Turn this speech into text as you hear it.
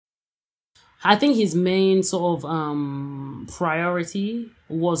I think his main sort of priority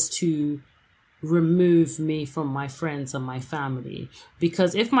was to remove me from my friends and my family.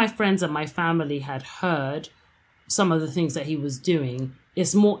 Because if my friends and my family had heard some of the things that he was doing,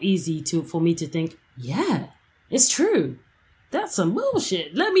 it's more easy for me to think, yeah, it's true. That's some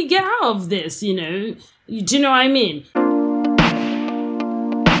bullshit. Let me get out of this, you know. Do you know what I mean?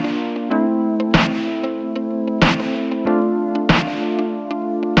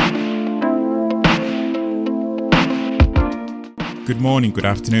 Good morning, good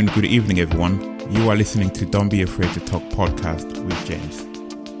afternoon, good evening, everyone. You are listening to Don't Be Afraid to Talk podcast with James.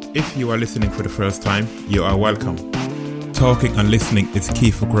 If you are listening for the first time, you are welcome. Talking and listening is key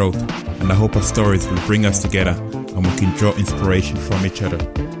for growth, and I hope our stories will bring us together and we can draw inspiration from each other.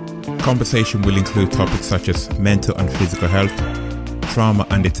 Conversation will include topics such as mental and physical health, trauma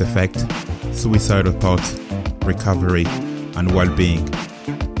and its effect, suicidal thoughts, recovery, and well-being.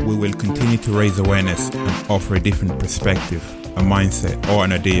 We will continue to raise awareness and offer a different perspective, a mindset or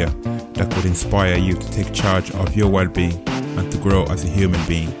an idea that could inspire you to take charge of your well-being and to grow as a human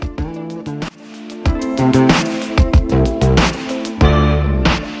being.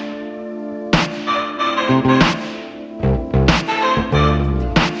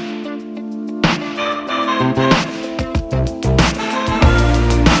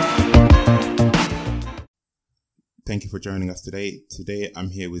 Thank you for joining us today. Today I'm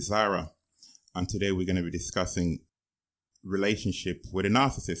here with Zara, and today we're going to be discussing relationship with a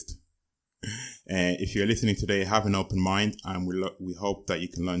narcissist. If you're listening today, have an open mind, and we hope that you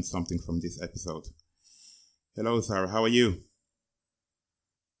can learn something from this episode. Hello, Zara. How are you?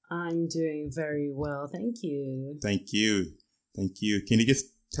 I'm doing very well. Thank you. Thank you. Thank you. Can you just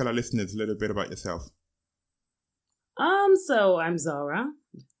tell our listeners a little bit about yourself? So I'm Zara.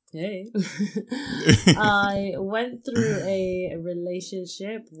 Hey. I went through a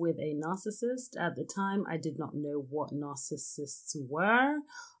relationship with a narcissist. At the time, I did not know what narcissists were.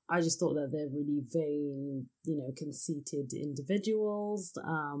 I just thought that they're really vain, conceited individuals.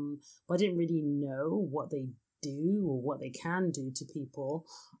 But I didn't really know what they do or what they can do to people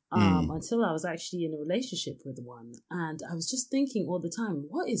until I was actually in a relationship with one. And I was just thinking all the time,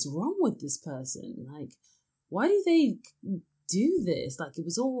 what is wrong with this person? Like, why do they do this? Like, it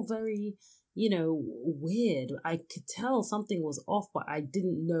was all very, weird. I could tell something was off, but I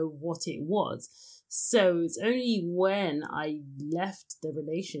didn't know what it was. So it's only when I left the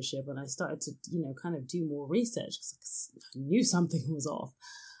relationship and I started to, kind of do more research because I knew something was off.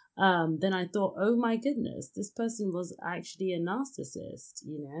 Then I thought, oh my goodness, this person was actually a narcissist,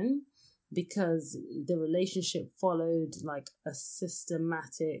 because the relationship followed like a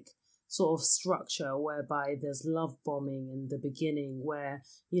systematic sort of structure whereby there's love bombing in the beginning where,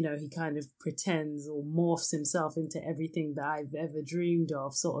 he kind of pretends or morphs himself into everything that I've ever dreamed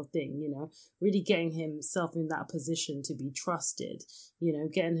of sort of thing, really getting himself in that position to be trusted,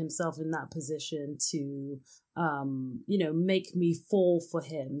 getting himself in that position to, make me fall for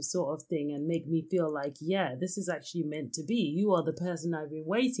him sort of thing and make me feel like, yeah, this is actually meant to be. You are the person I've been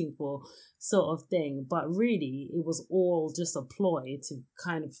waiting for sort of thing. But really, it was all just a ploy to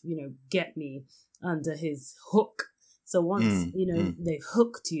kind of, get me under his hook. So once, they've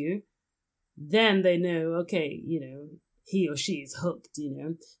hooked you, then they know, okay, he or she is hooked,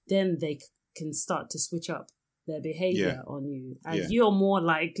 then they can start to switch up their behavior on you. And you're more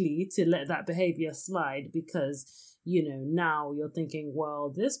likely to let that behavior slide because, now you're thinking,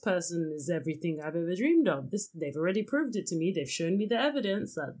 well, this person is everything I've ever dreamed of. They've already proved it to me. They've shown me the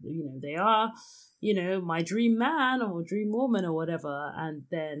evidence that, they are, my dream man or dream woman or whatever. And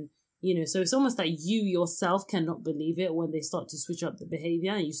then, so it's almost like you yourself cannot believe it when they start to switch up the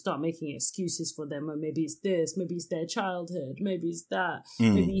behavior and you start making excuses for them. Or maybe it's this, maybe it's their childhood, maybe it's that,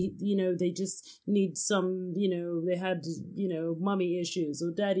 maybe, they just need some, they had, mommy issues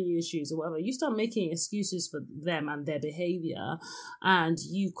or daddy issues or whatever. You start making excuses for them and their behavior, and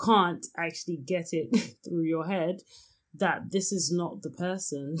you can't actually get it through your head that this is not the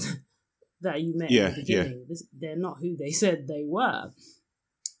person that you met at the beginning. They're not who they said they were.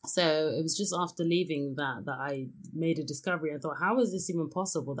 So it was just after leaving that I made a discovery. I thought, how is this even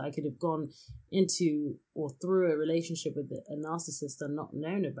possible that I could have gone into or through a relationship with a narcissist and not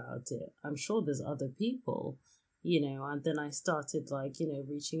known about it? I'm sure there's other people, and then I started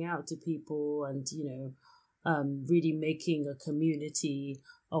reaching out to people and, really making a community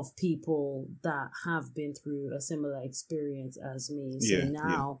of people that have been through a similar experience as me. So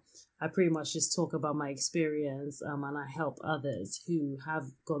now I pretty much just talk about my experience and I help others who have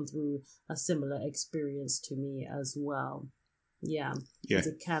gone through a similar experience to me as well. Yeah.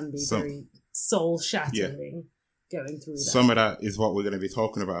 It can be very soul shattering going through that. Some of that is what we're going to be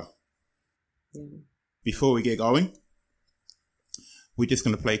talking about. Yeah. Before we get going, we're just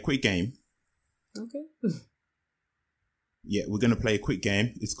going to play a quick game. Okay. Yeah, we're going to play a quick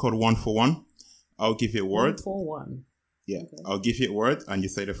game. It's called 1 for 1. I'll give you a word. 1 for 1. Yeah, Okay. I'll give you a word and you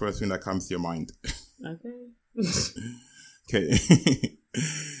say the first thing that comes to your mind. Okay. Okay.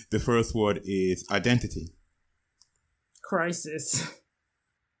 The first word is identity. Crisis.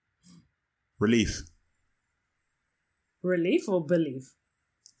 Relief. Relief or belief?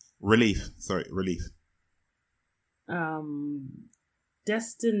 Relief.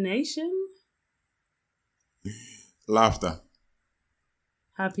 Destination? Laughter.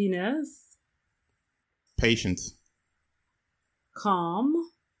 Happiness? Patience. Calm?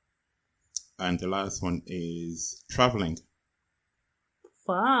 And the last one is traveling.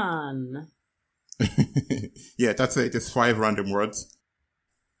 Fun. Yeah, that's it. Just 5 random words.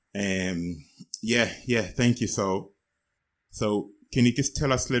 Yeah, thank you. So can you just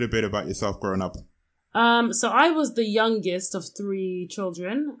tell us a little bit about yourself growing up? So I was the youngest of 3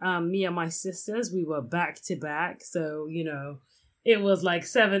 children. Me and my sisters, we were back to back. So, it was like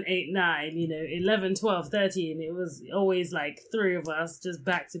 7, 8, 9, 11, 12, 13. It was always like 3 of us just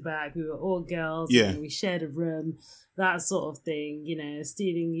back to back. We were all girls. Yeah. And we shared a room, that sort of thing,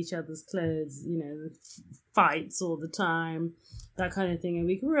 stealing each other's clothes, fights all the time, that kind of thing. And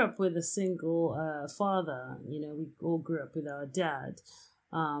we grew up with a single father. We all grew up with our dad.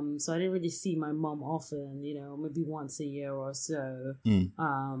 So I didn't really see my mom often, maybe once a year or so.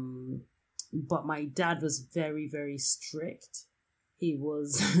 But my dad was very, very strict. He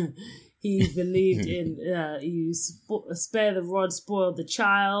believed in you spare the rod, spoil the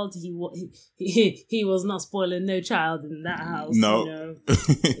child. He was not spoiling no child in that house. No.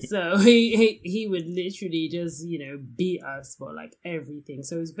 So he would literally just beat us for like everything.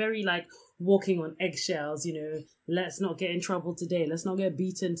 So it was very like walking on eggshells. Let's not get in trouble today. Let's not get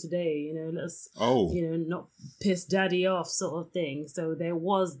beaten today. Let's not piss daddy off, sort of thing. So there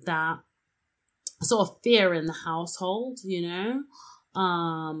was that sort of fear in the household.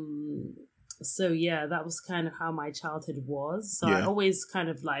 So yeah, that was kind of how my childhood was. So I always kind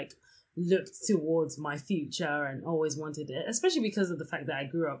of like looked towards my future and always wanted it, especially because of the fact that I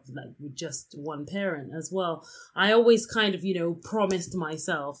grew up like with just one parent as well. I always kind of, promised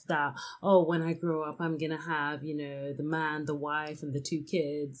myself that, when I grow up, I'm going to have, the man, the wife and the 2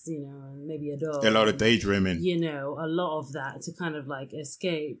 kids, and maybe a dog. A lot of daydreaming. A lot of that to kind of like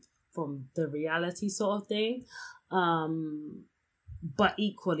escape from the reality sort of thing. But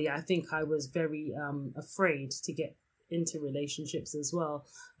equally, I think I was very afraid to get into relationships as well.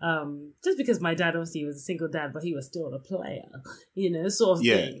 Just because my dad obviously was a single dad, but he was still a player, sort of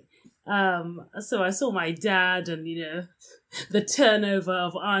thing. So I saw my dad and, the turnover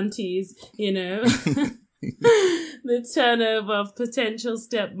of aunties, the turnover of potential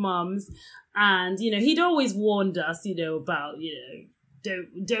stepmoms. And, he'd always warned us, about,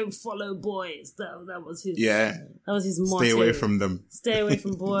 don't follow boys. That was his. Yeah. That was his motto. Stay away from them. Stay away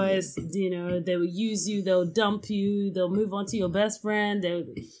from boys. They will use you. They'll dump you. They'll move on to your best friend.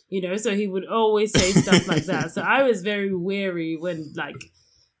 So he would always say stuff like that. So I was very wary when like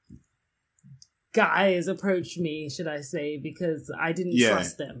guys approached me, should I say, because I didn't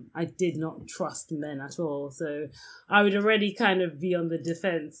trust them. I did not trust men at all. So I would already kind of be on the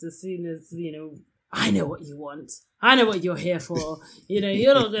defense as soon as, I know what you want. I know what you're here for.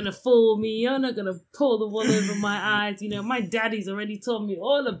 You're not going to fool me. You're not going to pull the wool over my eyes. My daddy's already told me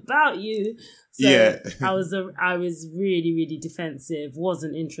all about you. So I was really, really defensive.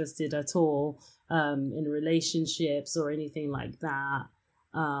 Wasn't interested at all in relationships or anything like that.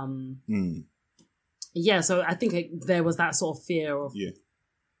 Yeah, so I think there was that sort of fear of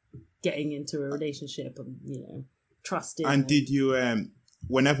getting into a relationship and, trusting. And did you,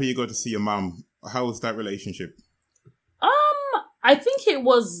 whenever you go to see your mom, how was that relationship? I think it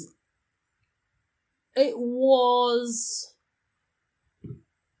was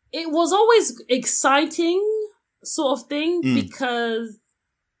always exciting sort of thing because,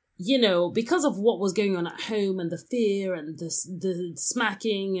 because of what was going on at home and the fear and the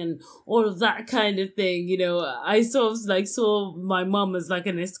smacking and all of that kind of thing, I sort of like saw my mum as like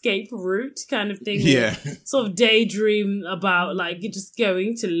an escape route kind of thing. Yeah. Sort of daydream about like just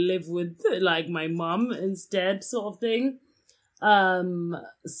going to live with like my mum instead sort of thing.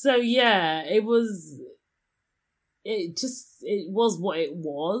 So yeah, it was what it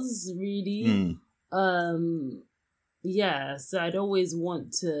was really. Yeah, so I'd always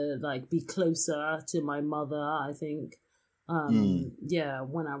want to like be closer to my mother, I think. Yeah,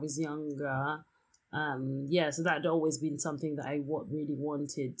 when I was younger. So that had always been something that I really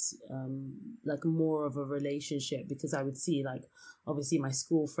wanted, like more of a relationship, because I would see like obviously my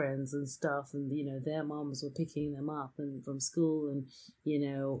school friends and stuff, and you know their moms were picking them up and from school, and you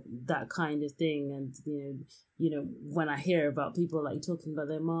know that kind of thing, and you know when I hear about people like talking about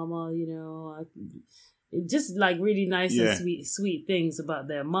their mama, you know, just like really nice and sweet things about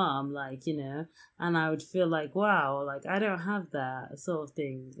their mom, like, you know, and I would feel like, wow, like I don't have that sort of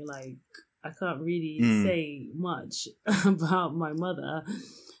thing, like I can't really say much about my mother.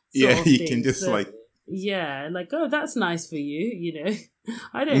 Yeah, you can just like... Yeah, like, oh, that's nice for you, you know.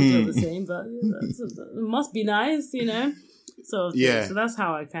 I don't feel the same, but it must be nice, you know. So that's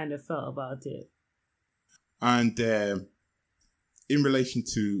how I kind of felt about it. And in relation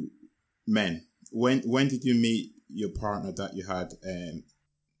to men, when did you meet your partner that you had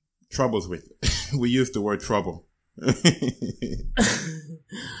troubles with? We use the word trouble.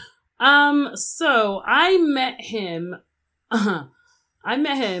 So I met him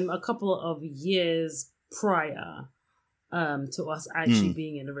a couple of years prior to us actually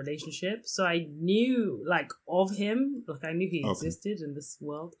being in a relationship. So I knew like of him, like I knew he existed in this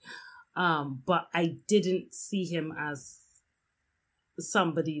world. But I didn't see him as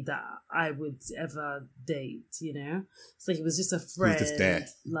somebody that I would ever date, you know? So he was just a friend. He was just there.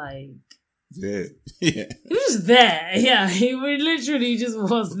 Like, yeah. He was just there. Yeah, he literally just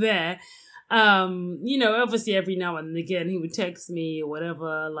was there. You know, obviously every now and again he would text me or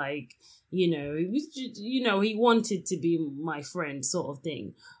whatever, like, you know, he was just, you know, he wanted to be my friend sort of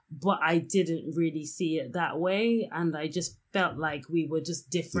thing. But I didn't really see it that way, and I just felt like we were just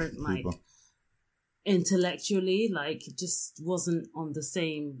different, like intellectually, like it just wasn't on the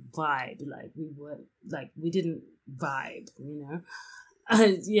same vibe. Like we didn't vibe, you know.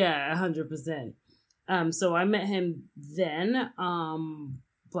 Yeah, 100%. So I met him then,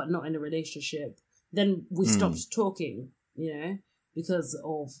 but not in a relationship. Then we stopped talking, you know, because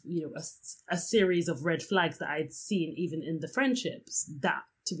of, you know, a series of red flags that I'd seen even in the friendships. That,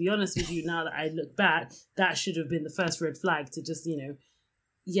 to be honest with you, now that I look back, that should have been the first red flag to just, you know,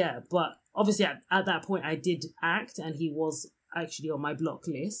 yeah. But obviously at that point I did act, and he was actually on my block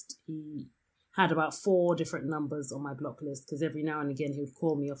list. He had about 4 different numbers on my block list, because every now and again he would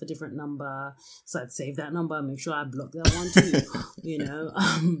call me off a different number. So I'd save that number and make sure I block that one too, you know.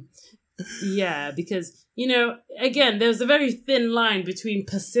 Yeah, because, you know, again, there's a very thin line between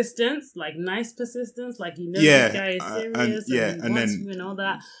persistence, like nice persistence, like, you know, this guy is serious and he wants you and all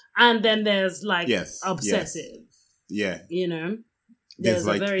that. And then there's like obsessive. Yeah. You know? There's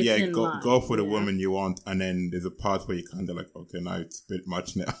like, a very thin line. Go for the woman you want, and then there's a part where you kind of like, okay, now it's a bit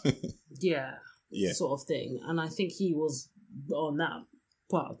much now. Yeah. Sort of thing. And I think he was on that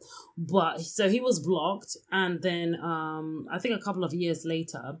part. But so he was blocked, and then I think a couple of years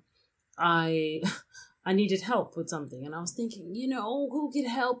later, I needed help with something, and I was thinking, you know, who could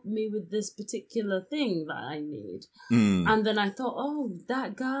help me with this particular thing that I need? And then I thought, oh,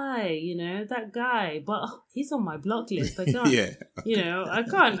 that guy, you know, but he's on my block list. I can't, you know, I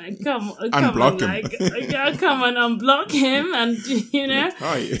can't come unblock him. I come and unblock him, and you know, come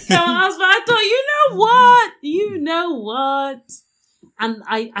and ask. But I thought, you know what? And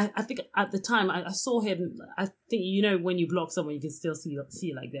I think at the time I saw him. I think, you know, when you block someone, you can still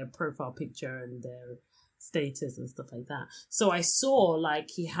see like their profile picture and their status and stuff like that. So I saw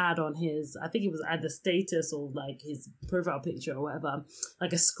like he had on his, I think it was either status or like his profile picture or whatever,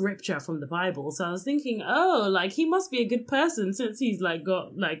 like a scripture from the Bible. So I was thinking, oh, like he must be a good person since he's like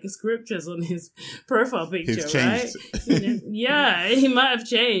got like scriptures on his profile picture, right? You know, yeah, he might have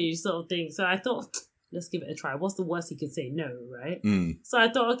changed, sort of thing. So I thought, let's give it a try. What's the worst he could say? No, right? So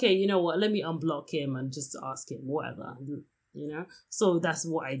I thought, okay, you know what? Let me unblock him and just ask him, whatever, you know? So that's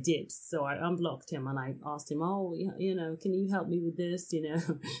what I did. So I unblocked him and I asked him, oh, you know, can you help me with this? You know,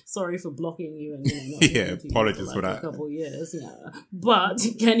 sorry for blocking you and, you know, not apologies for that. A couple of years, but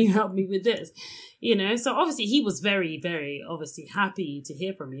can you help me with this? You know, so obviously he was very, very obviously happy to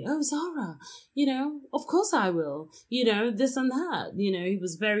hear from me. Oh, Zara, you know, of course I will, you know, this and that. You know, he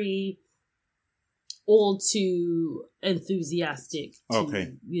was very all too enthusiastic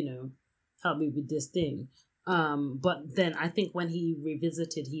to, you know, help me with this thing. But then I think when he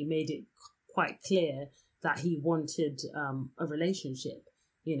revisited, he made it quite clear that he wanted a relationship,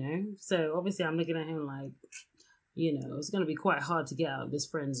 you know. So obviously I'm looking at him like, you know, it's going to be quite hard to get out of this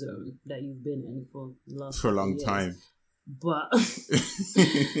friend zone that you've been in for a long time. But,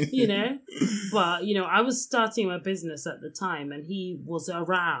 you know, I was starting my business at the time and he was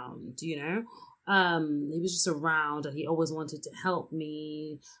around, you know. He was just around and he always wanted to help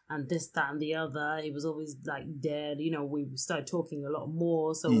me and this, that and the other. He was always like there, you know, we started talking a lot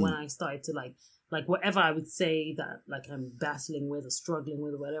more. So when I started to like Like whatever I would say that like I'm battling with or struggling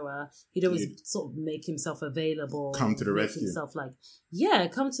with or whatever, he'd always sort of make himself available. Come to the rescue. Himself like,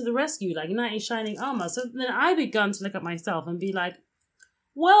 come to the rescue, like knight in shining armor. So then I began to look at myself and be like,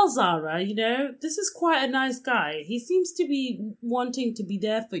 well, Zara, this is quite a nice guy. He seems to be wanting to be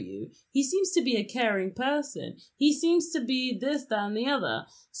there for you. He seems to be a caring person. He seems to be this, that, and the other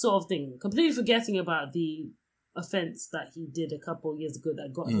sort of thing. Completely forgetting about the offense that he did a couple years ago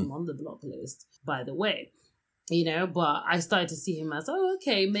that got him on the block list, by the way. But I started to see him as,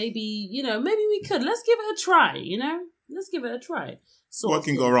 okay, maybe we could. Let's give it a try, Let's give it a try. What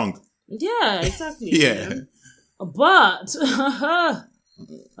can go wrong? Yeah, exactly. Yeah. But,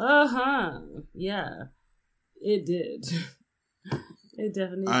 yeah, it did. It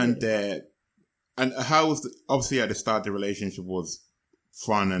definitely did. And how was obviously at the start the relationship was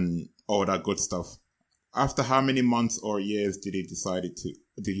fun and all that good stuff. After how many months or years did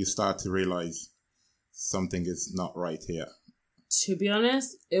you start to realize something is not right here? To be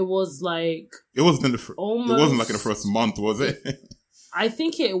honest, it was like it wasn't like in the first month, was it? I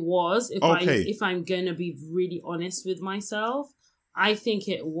think it was. If I'm gonna be really honest with myself, I think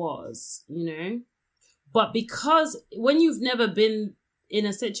it was. But because when you've never been in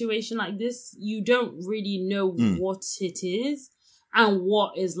a situation like this, you don't really know what it is and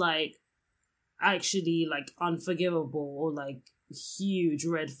what is like actually like unforgivable or like huge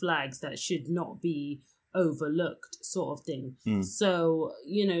red flags that should not be overlooked sort of thing. So,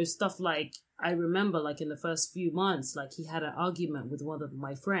 stuff like I remember like in the first few months, like he had an argument with one of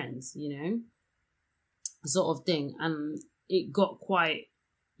my friends, sort of thing. And it got quite,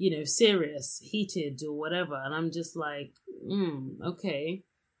 serious, heated or whatever. And I'm just like, okay.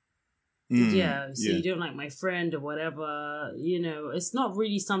 So you don't like my friend or whatever, it's not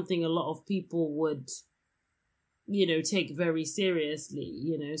really something a lot of people would, take very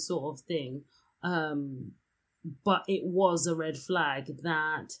seriously, sort of thing. But it was a red flag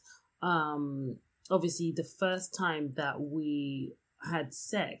that, obviously the first time that we had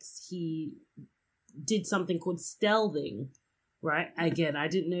sex, he did something called stealthing. Right. Again, I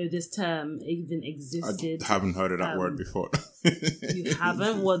didn't know this term even existed. I haven't heard of that word before. You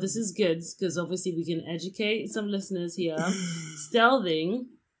haven't? Well, this is good because obviously we can educate some listeners here. Stealthing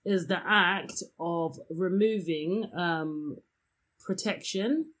is the act of removing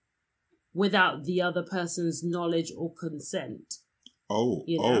protection without the other person's knowledge or consent.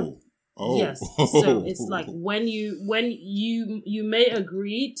 Yes. So it's like when you may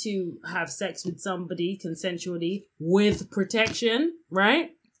agree to have sex with somebody consensually with protection,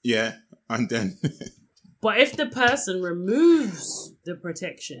 right? Yeah, and then but if the person removes the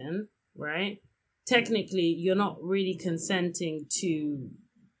protection, right? Technically, you're not really consenting to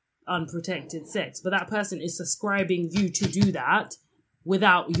unprotected sex, but that person is subscribing you to do that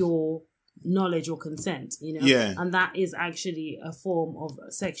without your knowledge or consent, Yeah. And that is actually a form of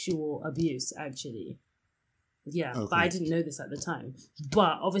sexual abuse, actually. Yeah, okay. But I didn't know this at the time.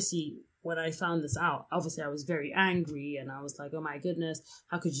 But obviously, when I found this out, obviously I was very angry and I was like, oh my goodness,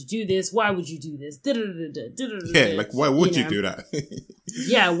 how could you do this? Why would you do this? Yeah, like why would you do that?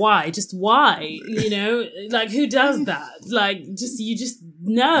 Yeah, why? Just why? Like who does that? Like you just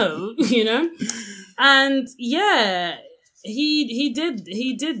know, And yeah, he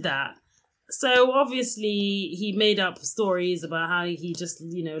did that. So obviously he made up stories about how he just,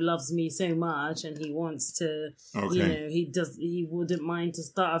 loves me so much and he wants to, he wouldn't mind to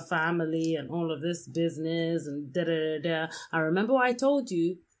start a family and all of this business and da-da-da-da. I remember what I told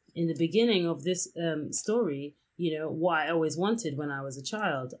you in the beginning of this Mm. story, what I always wanted when I was a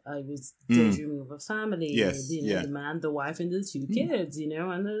child. I was daydreaming of a family with, the man, the wife and the two kids, and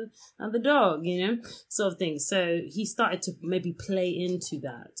the dog, sort of thing. So he started to maybe play into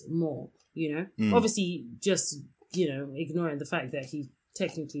that more. Obviously just, ignoring the fact that he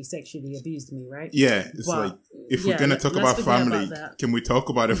technically sexually abused me, right? Yeah, it's but, like, if we're going to talk about family, can we talk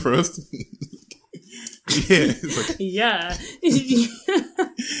about it first? Yeah. It's like, yeah.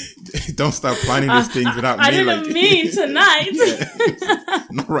 Don't start planning these things without me. I didn't mean tonight.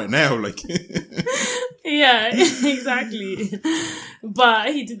 Not right now, like. Yeah, exactly.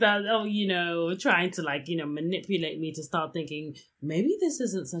 But he did that, trying to manipulate me to start thinking, maybe this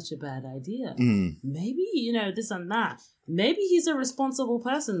isn't such a bad idea. Maybe, this and that. Maybe he's a responsible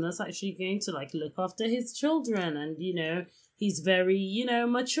person that's actually going to look after his children and, he's very,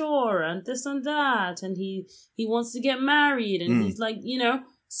 mature and this and that. And he wants to get married and he's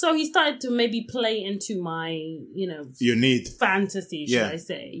so he started to maybe play into my, your need fantasy, should I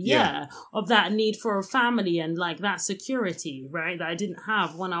say? Yeah. Of that need for a family and that security, right? That I didn't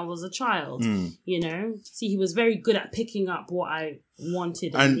have when I was a child, See, he was very good at picking up what I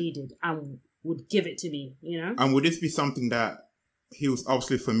wanted and needed and would give it to me, you know? And would this be something that he was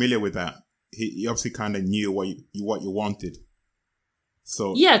obviously familiar with that? He obviously kind of knew what you wanted.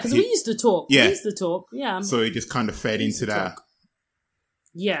 So yeah, because we used to talk. Yeah. We used to talk, yeah. So he just kind of fed into that. Talk.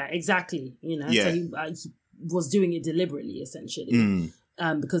 Yeah, exactly. You know, Yeah. so he was doing it deliberately, essentially.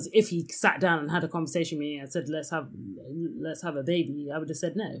 Because if he sat down and had a conversation with me and said, let's have a baby, I would have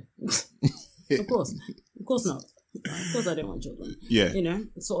said no. Of course not. Of course I don't want children. Yeah. You know,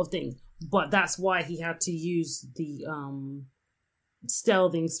 sort of thing. But that's why he had to use the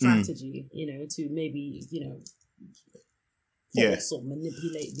stealthing strategy, you know, to maybe, you know, force or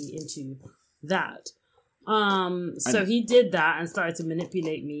manipulate me into that. So he did that and started to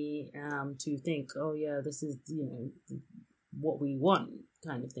manipulate me to think, oh yeah, this is, you know, what we want,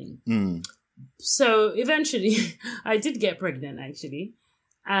 kind of thing. So eventually I did get pregnant, actually,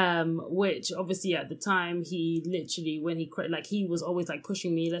 which obviously at the time he literally, when he was always like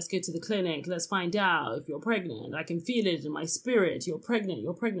pushing me, let's go to the clinic, let's find out if you're pregnant, I can feel it in my spirit, you're pregnant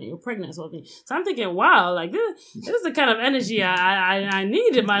sort of thing. So I'm thinking, wow, like this is the kind of energy I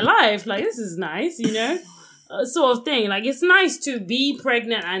need in my life, like this is nice, you know. Sort of thing. Like, it's nice to be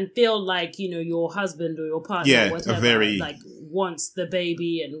pregnant and feel like, you know, your husband or your partner or whatever, like, wants the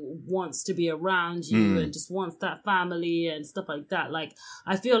baby and wants to be around you and just wants that family and stuff like that. Like,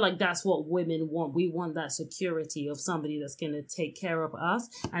 I feel like that's what women want. We want that security of somebody that's going to take care of us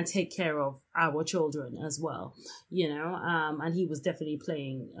and take care of our children as well, you know. And he was definitely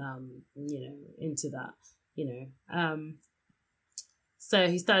playing, you know, into that, you know. So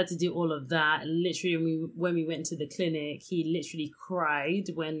he started to do all of that. Literally, when we went to the clinic, he literally cried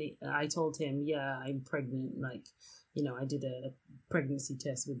when I told him, yeah, I'm pregnant. Like, you know, I did a pregnancy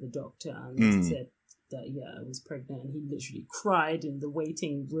test with the doctor and said that, yeah, I was pregnant. And he literally cried in the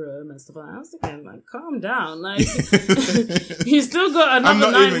waiting room and stuff like that. I was thinking, like, calm down. Like, you still got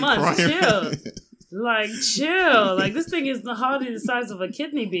another 9 months. Chill. Like, chill. Like, this thing is hardly the size of a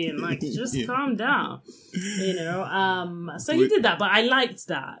kidney bean. Like, just calm down. You know? So he did that. But I liked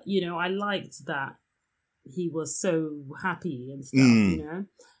that. You know, I liked that he was so happy and stuff, you know?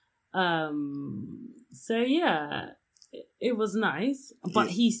 So, yeah, it was nice.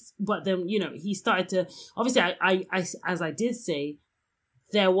 But then, you know, he started to... Obviously, I as I did say,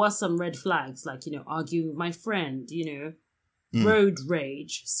 there was some red flags. Like, you know, arguing with my friend, you know, road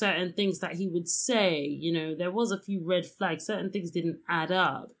rage, certain things that he would say, you know, there was a few red flags, certain things didn't add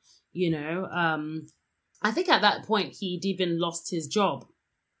up, you know. I think at that point he'd even lost his job,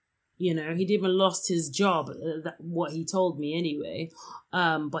 you know, he'd even lost his job, what he told me anyway.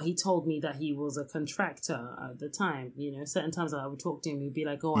 But he told me that he was a contractor at the time, you know. Certain times I would talk to him, he'd be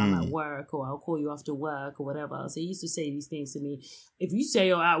like, oh, I'm at work, or I'll call you after work, or whatever. So he used to say these things to me. If you say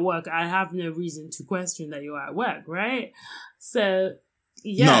you're at work, I have no reason to question that you're at work, right? So,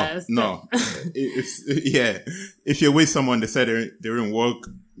 yeah. No. If you're with someone that said they're in work,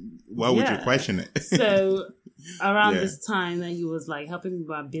 why would you question it? So around this time that he was like helping me with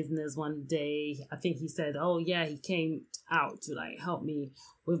my business one day, I think he said, oh yeah, he came out to like help me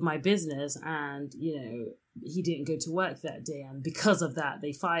with my business, and you know, he didn't go to work that day, and because of that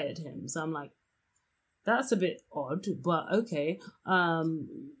they fired him. So I'm like, that's a bit odd, but okay.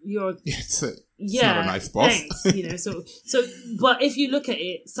 You're it's not a nice boss. Thanks, you know. So but if you look at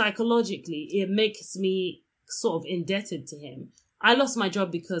it psychologically, it makes me sort of indebted to him. I lost my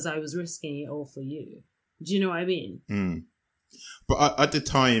job because I was risking it all for you. Do you know what I mean? But at the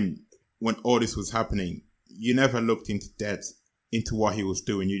time when all this was happening, you never looked into depth into what he was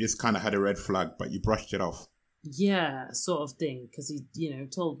doing. You just kind of had a red flag, but you brushed it off. Yeah, sort of thing. Because he, you know,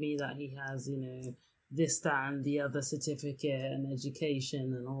 told me that he has, you know, this, that, and the other certificate and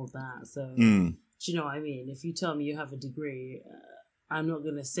education and all that. So, do you know what I mean? If you tell me you have a degree, I'm not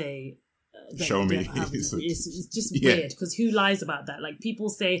going to say... Show me. It's just weird, because who lies about that? Like, people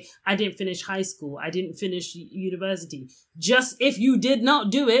say, I didn't finish high school, I didn't finish university. Just if you did not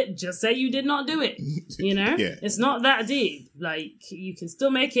do it, just say you did not do it. You know? It's not that deep. Like, you can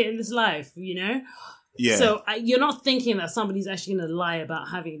still make it in this life, you know? So you're not thinking that somebody's actually going to lie about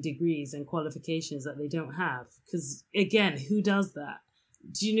having degrees and qualifications that they don't have. Because, again, who does that?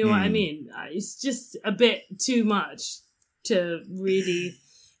 Do you know what I mean? It's just a bit too much to really...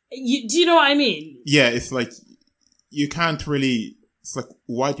 do you know what I mean? Yeah, it's like, you can't really... It's like,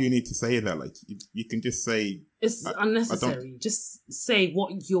 why do you need to say that? Like, you can just say... It's unnecessary. Just say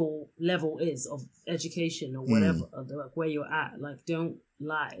what your level is of education or whatever, or like where you're at. Like, don't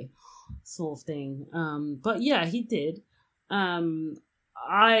lie, sort of thing. But yeah, he did.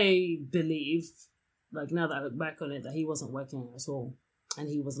 I believe, like, now that I look back on it, that he wasn't working at all, and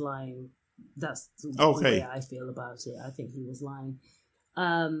he was lying. That's the way I feel about it. I think he was lying.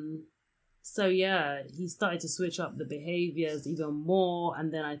 So yeah, he started to switch up the behaviors even more.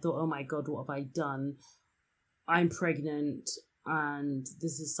 And then I thought, oh my God, what have I done? I'm pregnant. And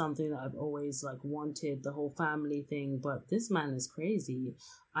this is something that I've always like wanted, the whole family thing. But this man is crazy.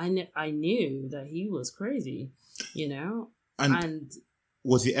 I knew that he was crazy, you know? And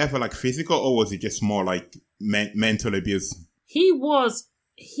was it ever like physical, or was it just more like mental abuse? He was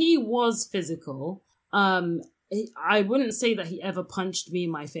physical. I wouldn't say that he ever punched me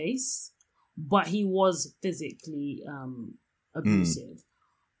in my face, but he was physically abusive.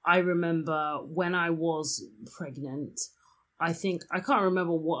 I remember when I was pregnant, I can't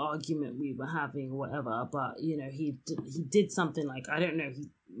remember what argument we were having or whatever, but you know, he did something like, I don't know, he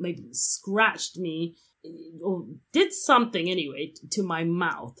maybe scratched me or did something anyway to my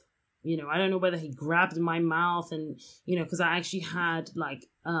mouth. You know, I don't know whether he grabbed my mouth and, you know, because I actually had like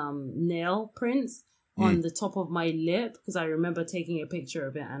nail prints on the top of my lip, because I remember taking a picture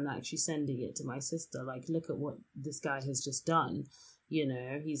of it and actually sending it to my sister. Like, look at what this guy has just done. You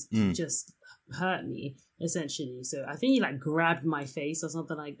know, he's just hurt me, essentially. So I think he like grabbed my face or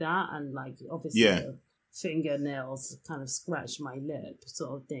something like that. And like, obviously the fingernails kind of scratched my lip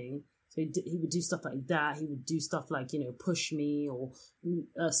sort of thing. So he would do stuff like that. He would do stuff like, you know, push me or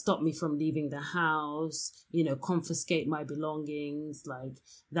stop me from leaving the house, you know, confiscate my belongings, like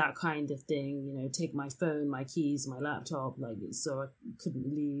that kind of thing, you know, take my phone, my keys, my laptop, like, so I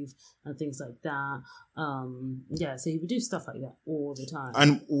couldn't leave and things like that. Yeah, so he would do stuff like that all the time.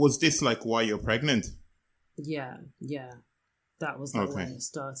 And was this like while you're pregnant? Yeah. That was like when it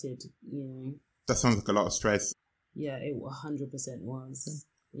started, you know. That sounds like a lot of stress. Yeah, it 100% was.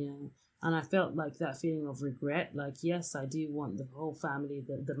 Yeah. And I felt like that feeling of regret. Like, yes, I do want the whole family,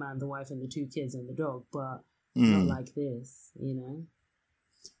 the man, the wife, and the 2 kids and the dog, but not like this, you know?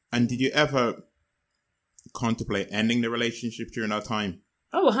 And did you ever contemplate ending the relationship during that time?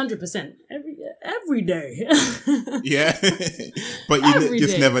 Oh, 100%. Every day. Yeah. But you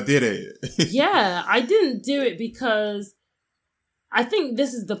just never did it. Yeah, I didn't do it because I think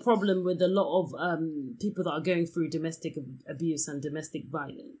this is the problem with a lot of people that are going through domestic abuse and domestic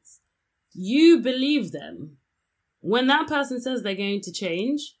violence. You believe them. When that person says they're going to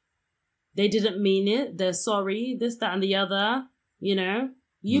change, they didn't mean it, they're sorry, this, that, and the other, you know,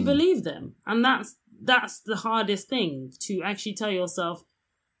 you believe them. And that's the hardest thing, to actually tell yourself,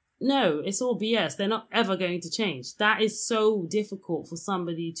 no, it's all BS. They're not ever going to change. That is so difficult for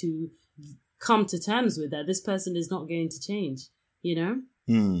somebody to come to terms with, that this person is not going to change. You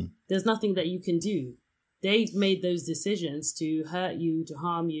know, there's nothing that you can do. They've made those decisions to hurt you, to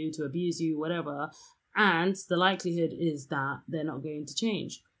harm you, to abuse you, whatever. And the likelihood is that they're not going to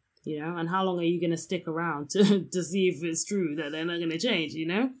change, you know. And how long are you going to stick around to see if it's true that they're not going to change, you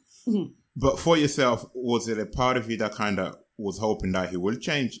know? But for yourself, was it a part of you that kind of was hoping that he will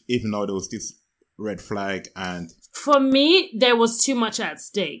change, even though there was this red flag? And for me, there was too much at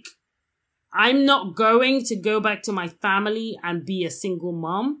stake. I'm not going to go back to my family and be a single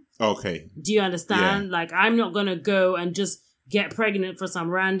mom. Okay. Do you understand? Yeah. Like, I'm not going to go and just get pregnant for some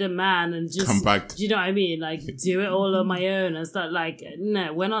random man and just come back. Do you know what I mean? Like, do it all on my own and start like,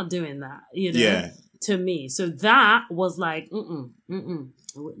 no, we're not doing that, you know, to me. So that was like,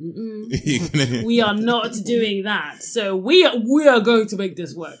 we are not doing that. So we are going to make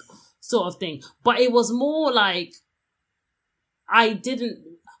this work, sort of thing. But it was more like, I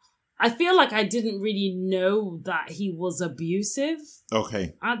feel like I didn't really know that he was abusive.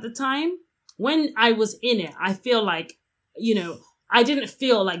 Okay. At the time. When I was in it, I feel like, you know, I didn't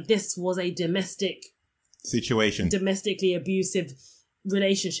feel like this was a situation, domestically abusive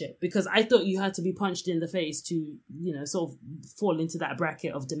relationship, because I thought you had to be punched in the face to, you know, sort of fall into that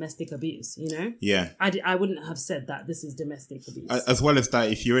bracket of domestic abuse, you know? Yeah. I wouldn't have said that this is domestic abuse. As well as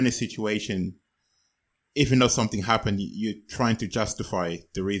that, if you're in a situation, even though something happened, you're trying to justify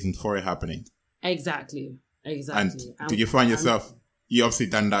the reason for it happening. Exactly. And did you find yourself, you obviously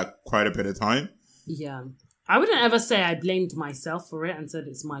done that quite a bit of time? Yeah. I wouldn't ever say I blamed myself for it and said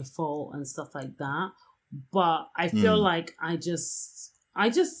it's my fault and stuff like that. But I feel like I feel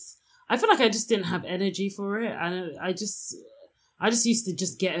like I just didn't have energy for it. And I just used to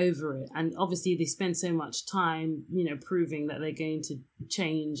just get over it. And obviously they spend so much time, you know, proving that they're going to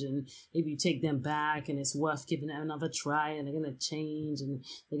change. And if you take them back and it's worth giving it another try and they're going to change and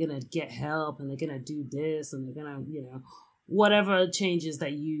they're going to get help and they're going to do this and they're going to, you know, whatever changes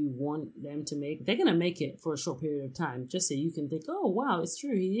that you want them to make, they're going to make it for a short period of time just so you can think, oh, wow, it's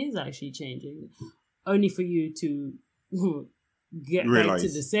true. He is actually changing. Only for you to get back to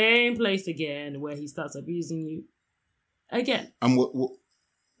the same place again where he starts abusing you again. And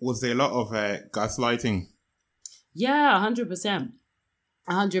was there a lot of gaslighting? Yeah, 100%.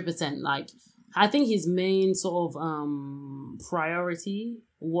 100%. Like, I think his main sort of priority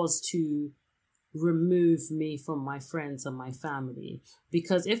was to remove me from my friends and my family.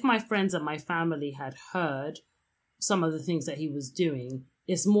 Because if my friends and my family had heard some of the things that he was doing,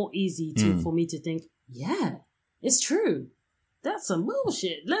 it's more easy for me to think, yeah, it's true. That's some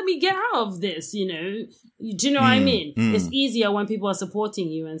bullshit. Let me get out of this, you know. Do you know what I mean? It's easier when people are supporting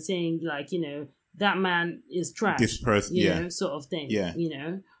you and saying, like, you know, that man is trash. This person, you know, sort of thing. Yeah. You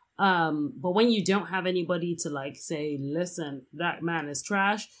know? But when you don't have anybody to, like, say, listen, that man is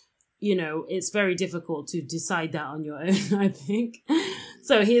trash, you know, it's very difficult to decide that on your own, I think.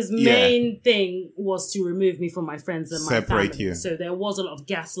 So his main thing was to remove me from my friends and my family. You. So there was a lot of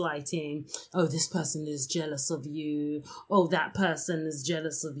gaslighting. Oh, this person is jealous of you. Oh, that person is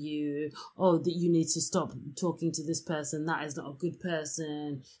jealous of you. Oh, that you need to stop talking to this person. That is not a good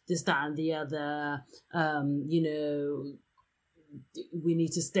person. This, that, and the other. You know, we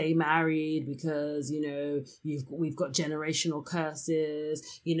need to stay married because, you know, we've got generational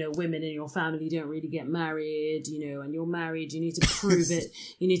curses. You know, women in your family don't really get married, you know, and you're married, you need to prove it.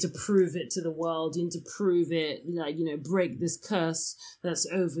 You need to prove it to the world. You need to prove it, like, you know, break this curse that's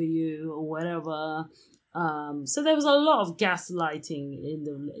over you or whatever. So there was a lot of gaslighting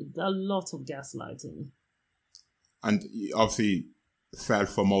a lot of gaslighting. And you obviously fell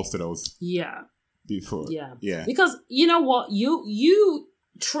for most of those. Yeah. Before. Yeah. Because you know what? You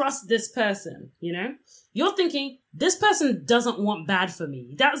trust this person, you know? You're thinking, this person doesn't want bad for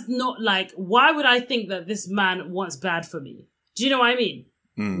me. That's not like, why would I think that this man wants bad for me? Do you know what I mean?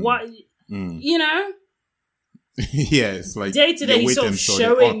 Why, you know? Yeah, it's like day to day he's sort of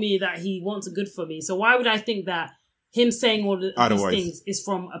showing me that he wants good for me. So why would I think that him saying all these things is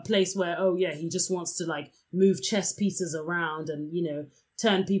from a place where, oh yeah, he just wants to like move chess pieces around and, you know,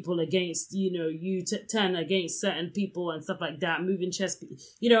 turn people against, you know, turn against certain people and stuff like that, moving chess.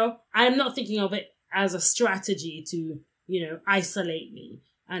 You know, I'm not thinking of it as a strategy to, you know, isolate me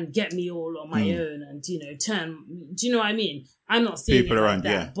and get me all on my own and, you know, do you know what I mean? I'm not seeing people it around,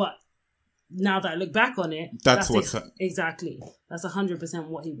 like that, but now that I look back on it, that's exactly. That's 100%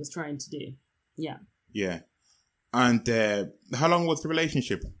 what he was trying to do. Yeah. Yeah. And how long was the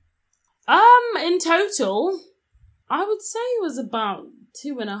relationship? In total, I would say it was about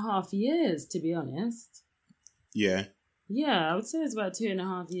 2.5 years, to be honest. Yeah. Yeah, I would say it's about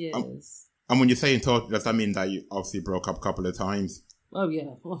 2.5 years. And when you say in total, does that mean that you obviously broke up a couple of times? Oh,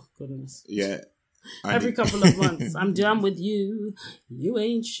 yeah. Oh, goodness. Yeah. Every couple of months. I'm done with you. You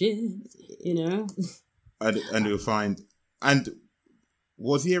ain't shit. You know? And you'll find... And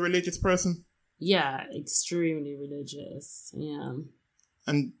was he a religious person? Yeah, extremely religious. Yeah.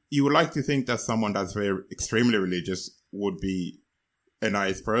 And you would like to think that someone that's very extremely religious would be a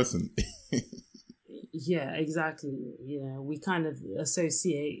nice person. Yeah, exactly. You know, we kind of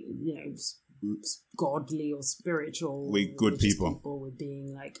associate, you know, godly or spiritual with good people with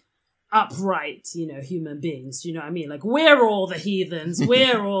being like upright, you know, human beings. Do you know what I mean? Like, we're all the heathens.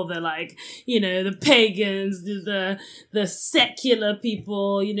 We're all the, like, you know, the pagans, the secular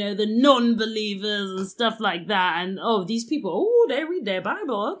people, you know, the non-believers and stuff like that. And, oh, these people, oh, they read their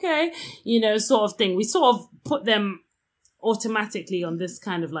Bible. Okay. You know, sort of thing. We sort of put them automatically on this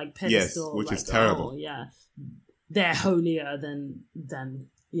kind of like pedestal. Yes, which like, is terrible. Oh, yeah. They're holier than,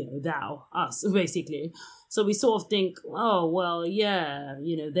 you know, thou, us, basically. So we sort of think, oh, well, yeah,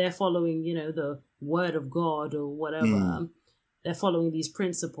 you know, they're following, you know, the word of God or whatever. They're following these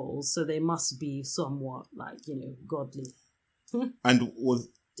principles, so they must be somewhat like, you know, godly. And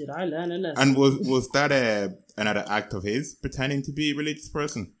did I learn a lesson? And was that another act of his, pretending to be a religious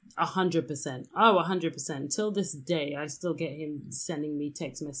person? 100%. Oh, 100%. Till this day, I still get him sending me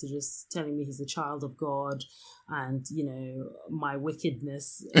text messages telling me he's a child of God and, you know, my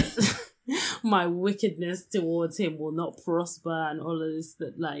wickedness towards him will not prosper and all of this,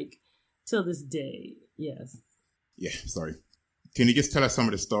 that, like, till this day, yes. Yeah, sorry. Can you just tell us some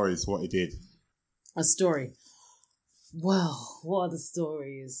of the stories, what he did? A story. Well, what are the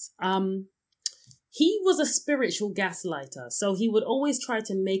stories? He was a spiritual gaslighter, so he would always try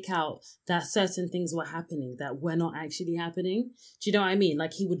to make out that certain things were happening that were not actually happening. Do you know what I mean?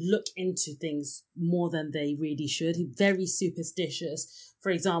 Like, he would look into things more than they really should. He's very superstitious. For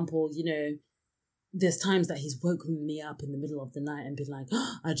example, you know, there's times that he's woken me up in the middle of the night and been like,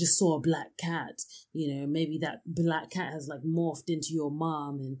 oh, I just saw a black cat. You know, maybe that black cat has like morphed into your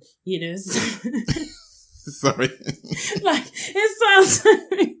mom and, you know. Sorry. Like, it sounds...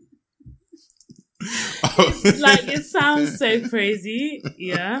 like, it sounds so crazy,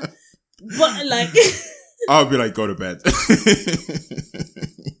 yeah, but like I'll be like, go to bed.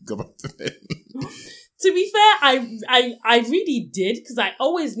 Go back to bed. To be fair, I really did, because I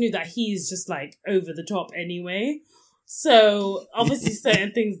always knew that he's just like over the top anyway. So obviously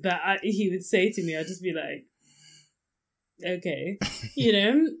certain things that he would say to me, I'd just be like, okay, you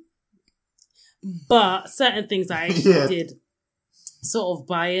know. But certain things I actually did sort of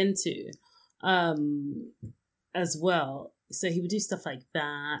buy into as well. So he would do stuff like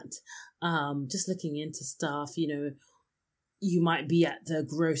that, just looking into stuff, you know. You might be at the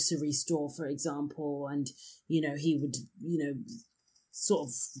grocery store, for example, and, you know, he would, you know, sort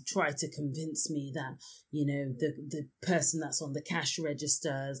of try to convince me that, you know, the person that's on the cash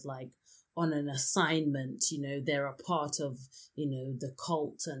register is like on an assignment, you know, they're a part of, you know, the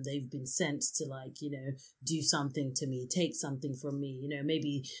cult, and they've been sent to, like, you know, do something to me, take something from me, you know,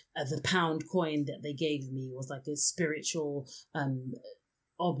 maybe the pound coin that they gave me was like a spiritual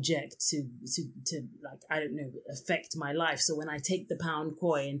object to like, I don't know, affect my life. So when I take the pound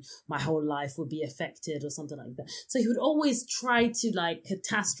coin, my whole life would be affected or something like that. So he would always try to like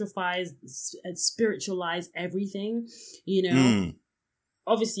catastrophize and spiritualize everything, you know.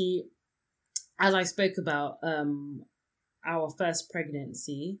 Obviously, as I spoke about our first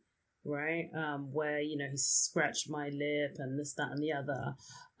pregnancy, right, where, you know, he scratched my lip and this, that, and the other,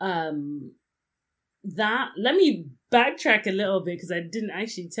 that, let me backtrack a little bit, because I didn't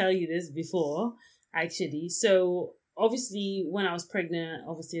actually tell you this before, actually. So obviously when I was pregnant,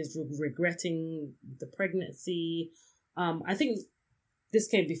 obviously I was regretting the pregnancy. I think this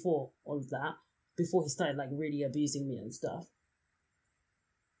came before all of that, before he started like really abusing me and stuff.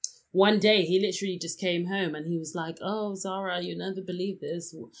 One day he literally just came home and he was like, "Oh, Zara, you never believe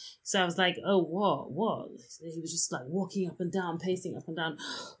this." So I was like, "Oh, what?" So he was just like walking up and down, pacing up and down.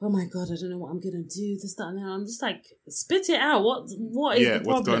 "Oh my God, I don't know what I'm going to do. This, that, and that." I'm just like, spit it out. What is the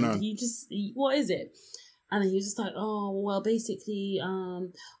problem? What's going on? What is it? And then he was just like, "Oh, well, basically,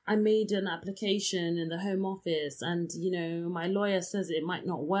 I made an application in the Home Office, and, you know, my lawyer says it might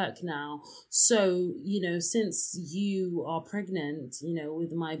not work now. So, you know, since you are pregnant, you know,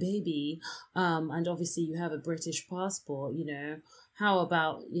 with my baby, and obviously you have a British passport, you know, how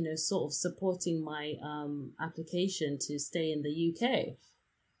about, you know, sort of supporting my application to stay in the UK?"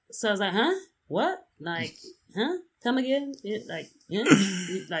 So I was like, "Huh? What? Like, huh? Come again?"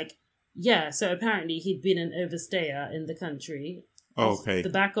 Yeah, so apparently he'd been an overstayer in the country, off the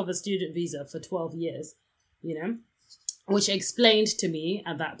back of a student visa for 12 years, you know, which explained to me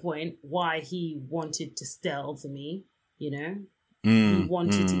at that point why he wanted to stealth me, you know. He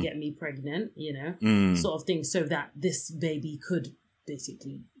wanted to get me pregnant, you know, sort of thing, so that this baby could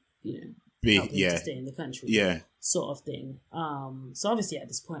basically, you know, help him to stay in the country, sort of thing. So obviously at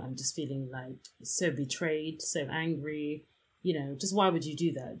this point I'm just feeling like so betrayed, so angry. You know, just why would you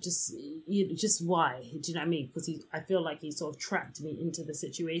do that? Just why? Do you know what I mean? Because I feel like he sort of trapped me into the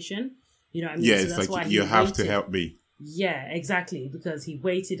situation. You know what I mean? Yeah, so it's that's like, why you have waited. to help me. Yeah, exactly. Because he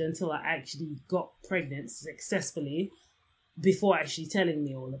waited until I actually got pregnant successfully before actually telling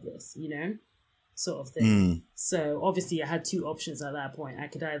me all of this, you know, sort of thing. So obviously I had two options at that point. I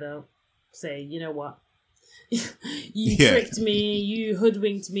could either say, you know what, you tricked me, you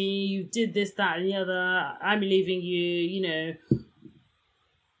hoodwinked me, you did this, that, and the other, I'm leaving you, you know,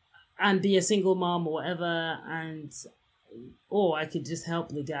 and be a single mom or whatever, or I could just help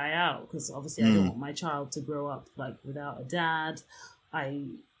the guy out, because obviously I don't want my child to grow up like without a dad.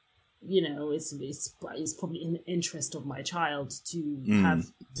 You know, it's probably in the interest of my child to have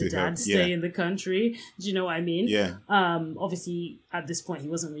the dad stay in the country. Do you know what I mean? Yeah. Obviously, at this point, he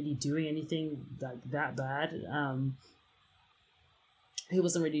wasn't really doing anything like that bad. He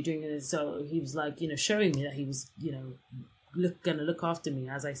wasn't really doing it, so he was like, you know, showing me that he was, you know, gonna look after me.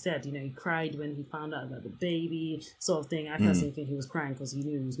 As I said, you know, he cried when he found out about the baby, sort of thing. I personally think he was crying because he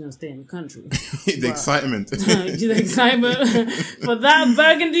knew he was going to stay in the country. The excitement. The excitement for that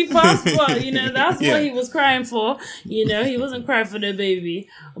burgundy passport, you know, that's what he was crying for. You know, he wasn't crying for the baby.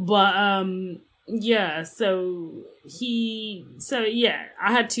 But I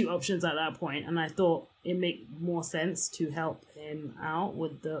had two options at that point, and I thought it made more sense to help him out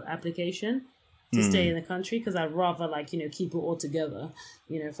with the application to stay in the country, because I'd rather, like, you know, keep it all together,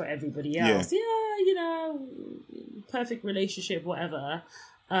 you know, for everybody else. Yeah, you know, perfect relationship, whatever.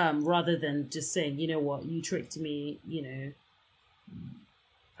 Rather than just saying, you know what, you tricked me, you know,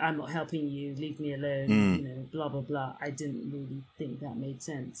 I'm not helping you, leave me alone, you know, blah, blah, blah. I didn't really think that made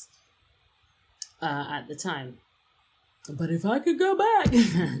sense at the time. But if I could go back,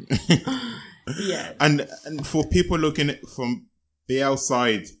 yeah. And for people looking from the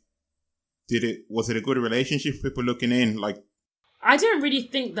outside, was it a good relationship? People looking in, like, I don't really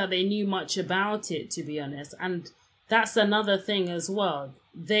think that they knew much about it, to be honest. And that's another thing as well.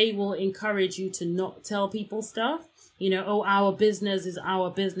 They will encourage you to not tell people stuff. You know, oh, our business is our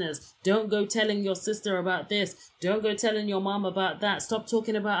business. Don't go telling your sister about this. Don't go telling your mom about that. Stop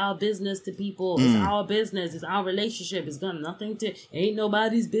talking about our business to people. It's our business. It's our relationship. It's got nothing to, ain't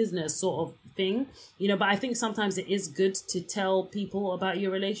nobody's business sort of thing. You know, but I think sometimes it is good to tell people about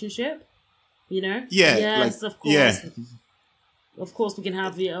your relationship. You know? Yeah. Yes, like, of course. Yeah. Of course, we can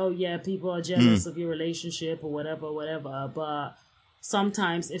have the, oh, yeah, people are jealous of your relationship or whatever. But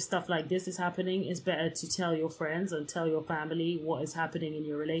sometimes if stuff like this is happening, it's better to tell your friends and tell your family what is happening in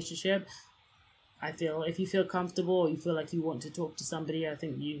your relationship. I feel if you feel comfortable or you feel like you want to talk to somebody, I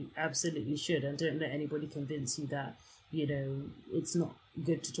think you absolutely should. And don't let anybody convince you that, you know, it's not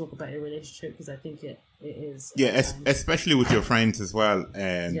good to talk about your relationship, because I think it is. Yeah, especially with your friends as well.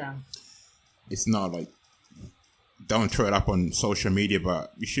 Yeah. It's not like, don't throw it up on social media,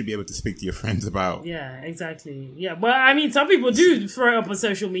 but you should be able to speak to your friends about. Yeah, exactly. Yeah, but I mean, some people do throw it up on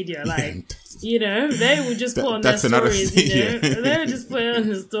social media. Like, you know, they would just put on their stories. You know, they would just put on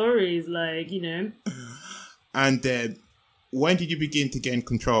the stories, like, you know. And when did you begin to gain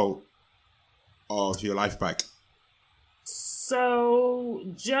control of your life back? So,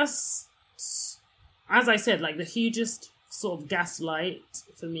 just as I said, like the hugest sort of gaslight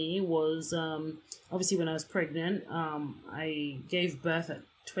for me was obviously when I was pregnant. I gave birth at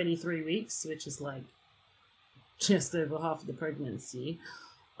 23 weeks, which is like just over half of the pregnancy.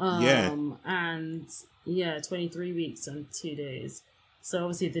 And yeah, 23 weeks and 2 days. So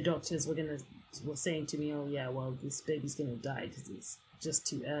obviously the doctors were saying to me, oh yeah, well, this baby's gonna die because it's just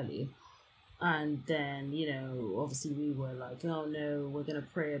too early. And then, you know, obviously we were like, oh no, we're going to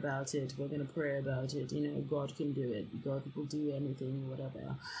pray about it. We're going to pray about it. You know, God can do it. God will do anything,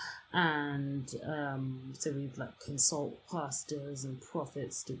 whatever. And so we'd like consult pastors and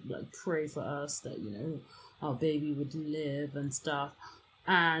prophets to like pray for us that, you know, our baby would live and stuff.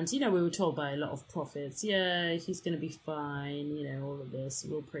 And, you know, we were told by a lot of prophets, yeah, he's going to be fine. You know, all of this,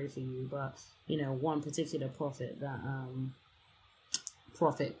 we'll pray for you. But, you know, one particular prophet that,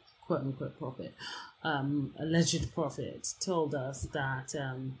 quote unquote prophet, alleged prophet, told us that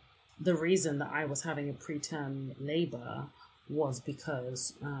the reason that I was having a preterm labor was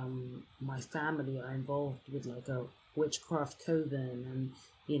because my family are involved with like a witchcraft coven, and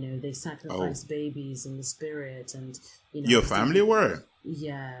you know they sacrifice babies in the spirit, and you know your family were.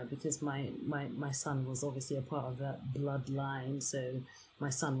 Yeah, because my son was obviously a part of that bloodline, so my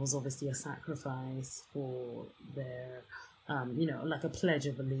son was obviously a sacrifice for their. You know, like a pledge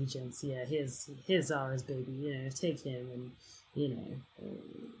of allegiance. Yeah, here's ours, baby. You know, take him, and you know,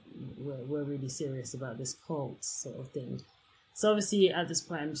 we're really serious about this cult sort of thing. So obviously, at this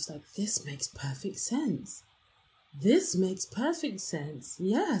point, I'm just like, this makes perfect sense. This makes perfect sense.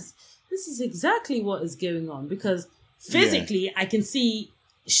 Yes, this is exactly what is going on, because physically, I can see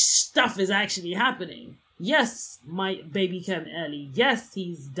stuff is actually happening. Yes, my baby came early. Yes,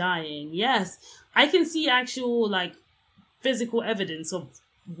 he's dying. Yes, I can see actual like physical evidence of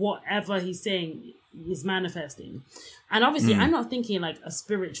whatever he's saying is manifesting. And obviously I'm not thinking like a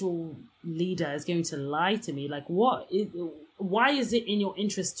spiritual leader is going to lie to me. Like why is it in your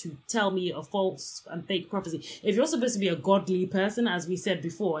interest to tell me a false and fake prophecy? If you're supposed to be a godly person, as we said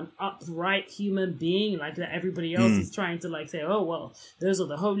before, an upright human being, like that everybody else is trying to like say, oh, well, those are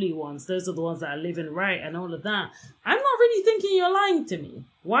the holy ones. Those are the ones that are living right and all of that. I'm not really thinking you're lying to me.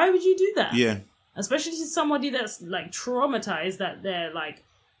 Why would you do that? Yeah. Especially to somebody that's like traumatized that they're like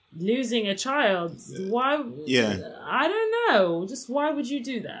losing a child. Why? Yeah. I don't know. Just why would you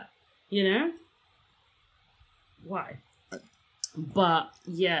do that? You know? Why? But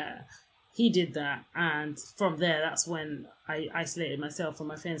yeah, he did that. And from there, that's when I isolated myself from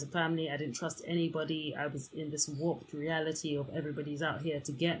my friends and family. I didn't trust anybody. I was in this warped reality of everybody's out here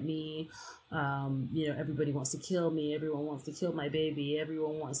to get me. You know, everybody wants to kill me. Everyone wants to kill my baby.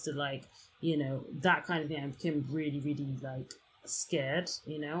 Everyone wants to like, you know, that kind of thing. I became really, really like scared,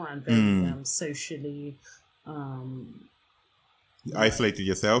 you know, and very socially. You isolated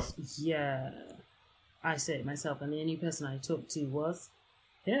yourself? Yeah, isolated myself. And the only person I talked to was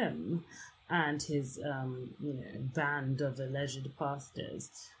him and his, you know, band of alleged pastors.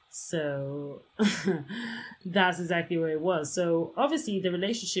 So that's exactly where it was. So obviously the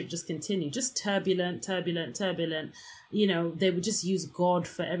relationship just continued, just turbulent. You know, they would just use God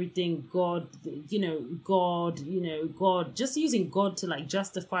for everything. God, just using God to like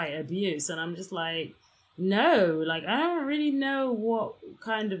justify abuse. And I'm just like, no, like I don't really know what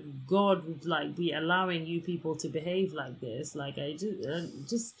kind of God would like be allowing you people to behave like this. Like I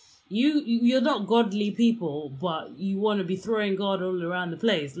just you're not godly people, but you want to be throwing God all around the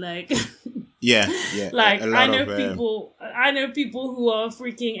place. Like Yeah. Like, a lot I know people who are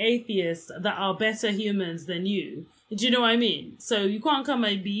freaking atheists that are better humans than you. Do you know what I mean? So you can't come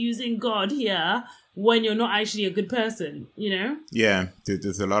and be using God here when you're not actually a good person, you know? Yeah,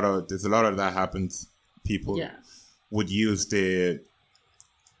 there's a lot of that happens. People would use the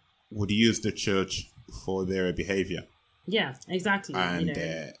church for their behavior. Yeah, exactly. And you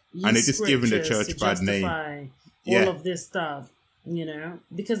know, and it is giving the church to bad name. All of this stuff, you know,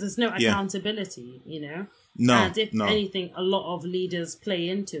 because there's no accountability, you know. No, and if anything, a lot of leaders play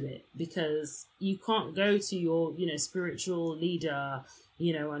into it, because you can't go to your, you know, spiritual leader,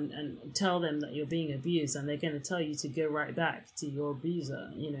 you know, and tell them that you're being abused, and they're going to tell you to go right back to your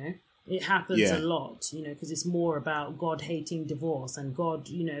abuser, you know. It happens a lot, you know, because it's more about God hating divorce and God,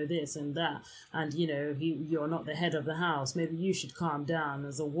 you know, this and that. And, you know, you're not the head of the house. Maybe you should calm down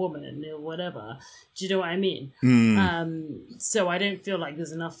as a woman or whatever. Do you know what I mean? So I don't feel like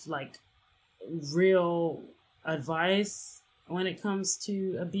there's enough, like, real advice when it comes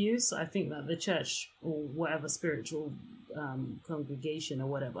to abuse. I think that the church or whatever spiritual congregation or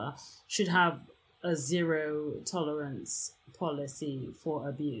whatever should have a zero tolerance policy for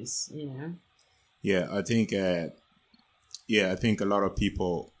abuse, you know. I think a lot of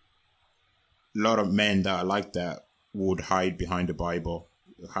people, a lot of men that are like that would hide behind the Bible,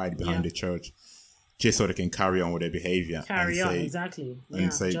 hide behind the church, just so they can carry on with their behavior. Exactly.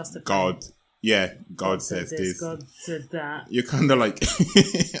 And say, justify. God says this. God said that. You're kind of like,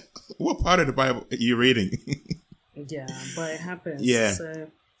 what part of the Bible are you reading? Yeah, but it happens. Yeah.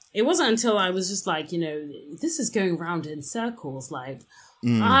 So it wasn't until I was just like, you know, this is going round in circles. Like,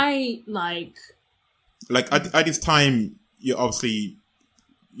 at this time, you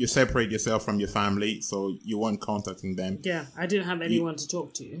separate yourself from your family, so you weren't contacting them. Yeah, I didn't have anyone to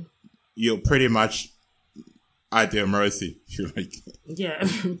talk to. You're pretty much at their mercy, if you like. Yeah,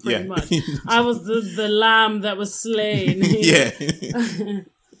 pretty much. I was the lamb that was slain. Yeah.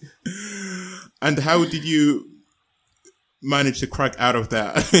 And how did you manage to crack out of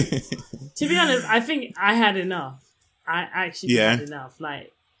that? To be honest, I think I had enough. I actually had enough.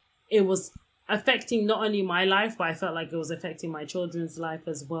 Like, it was affecting not only my life, but I felt like it was affecting my children's life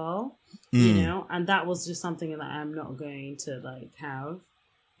as well. You know, and that was just something that I'm not going to like have.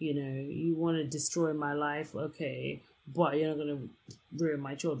 You know, you want to destroy my life, okay, but you're not going to ruin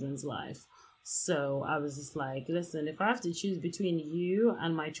my children's life. So I was just like, listen, if I have to choose between you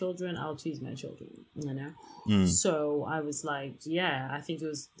and my children, I'll choose my children, you know? So I was like, I think it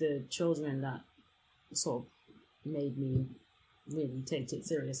was the children that sort of made me really take it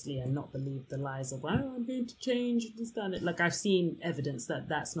seriously and not believe the lies of, I'm going to change, this, that. Like, I've seen evidence that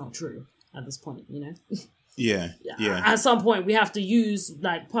that's not true at this point, you know? Yeah. At some point, we have to use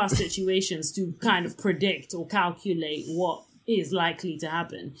like past situations to kind of predict or calculate what is likely to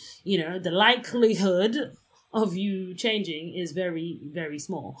happen. You know, the likelihood of you changing is very, very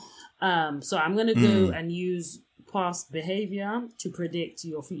small. So I'm going to go and use past behavior to predict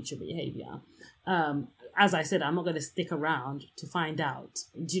your future behavior. As I said, I'm not going to stick around to find out.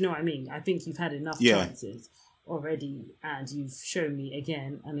 Do you know what I mean? I think you've had enough chances already, and you've shown me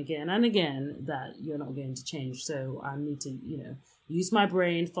again and again and again that you're not going to change. So I need to, you know, use my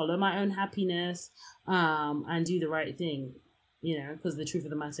brain, follow my own happiness, and do the right thing, you know, because the truth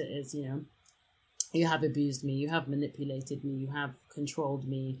of the matter is, you know, you have abused me, you have manipulated me, you have controlled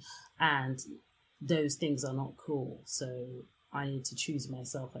me, and those things are not cool. So I need to choose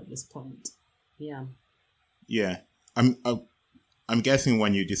myself at this point. Yeah. I'm guessing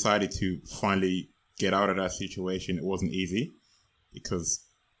when you decided to finally get out of that situation, it wasn't easy, because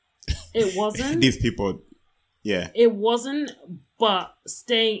it wasn't. These people, it wasn't. But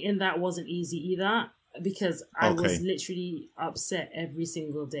staying in that wasn't easy either, because I was literally upset every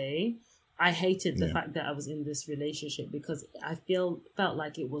single day. I hated the fact that I was in this relationship, because I felt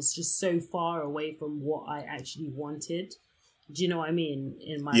like it was just so far away from what I actually wanted. Do you know what I mean?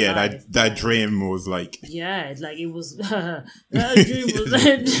 In my life. that dream was like... Yeah, like it was... that dream was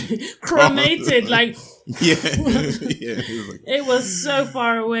cremated. Like... It was so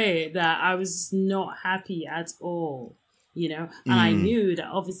far away that I was not happy at all. You know? And I knew that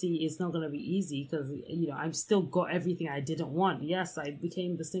obviously it's not going to be easy, because, you know, I've still got everything I didn't want. Yes, I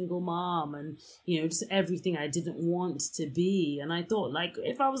became the single mom and, you know, just everything I didn't want to be. And I thought, like,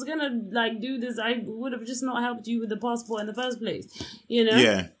 if I was going to, like, do this, I would have just not helped you with the passport in the first place. You know?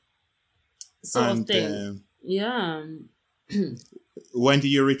 Yeah. Sort of thing. Yeah. When did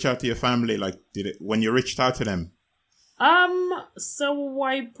you reach out to your family? Like, when you reached out to them? So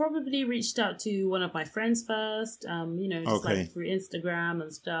I probably reached out to one of my friends first, you know, just like through Instagram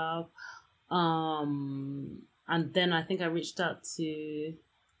and stuff. And then I think I reached out to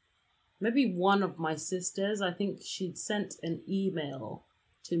maybe one of my sisters, I think she'd sent an email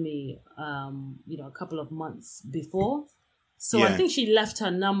to me, a couple of months before. So I think she left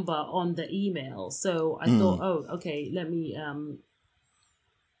her number on the email. So I thought, oh, okay, let me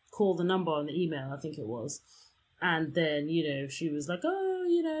call the number on the email, I think it was. And then, she was like, oh,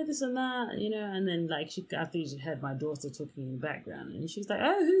 this and that, and then like I think she heard my daughter talking in the background, and she was like,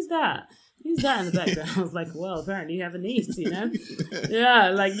 oh, who's that? Who's that in the background? I was like, well, apparently you have a niece, Yeah,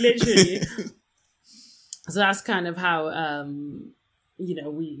 like literally. So that's kind of how,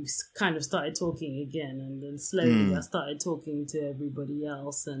 we kind of started talking again, and then slowly I started talking to everybody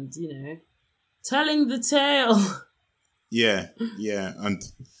else and, telling the tale. Yeah. And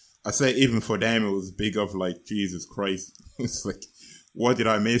I say even for them, it was big of like, Jesus Christ. It's like, what did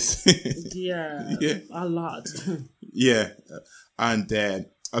I miss? Yeah, a lot. Yeah. And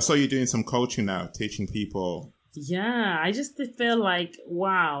I saw you doing some coaching now, teaching people. Yeah, I just feel like,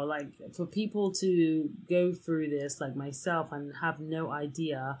 wow, like for people to go through this, like myself, and have no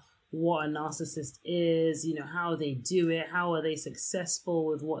idea what a narcissist is, how they do it, how are they successful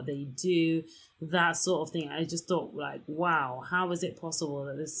with what they do, that sort of thing. I just thought like, wow, how is it possible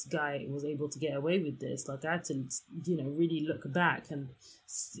that this guy was able to get away with this? Like I had to, really look back and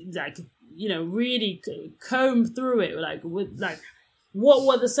like, really comb through it, like with like, what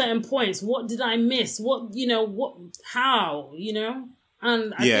were the certain points? What did I miss? How?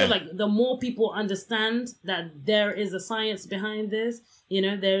 And I feel like the more people understand that there is a science behind this,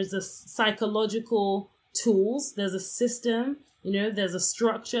 there's a psychological tools, there's a system, there's a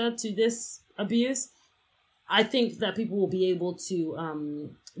structure to this abuse. I think that people will be able to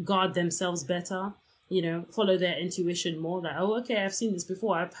guard themselves better, follow their intuition more, that, oh, okay, I've seen this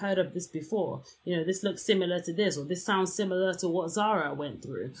before. I've heard of this before. This looks similar to this, or this sounds similar to what Zara went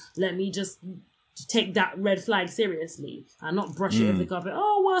through. Let me just take that red flag seriously and not brush it over the carpet.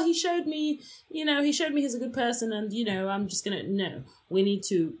 Oh, well, he showed me he's a good person, and, I'm just going to, no. We need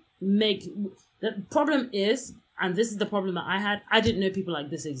to the problem is, and this is the problem that I had, I didn't know people like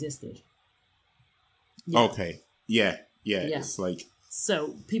this existed. Yeah. Okay. Yeah. It's like...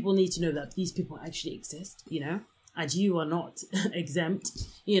 So people need to know that these people actually exist, and you are not exempt,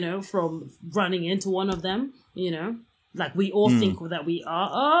 from running into one of them, like we all think that we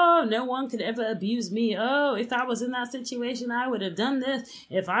are. Oh, no one could ever abuse me. Oh, if I was in that situation, I would have done this.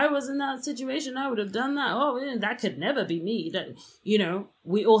 If I was in that situation, I would have done that. Oh, that could never be me. That,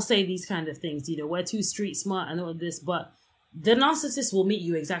 we all say these kind of things, we're too street smart and all this, but the narcissist will meet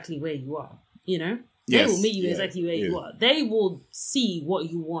you exactly where you are, They will meet you exactly where you are. They will see what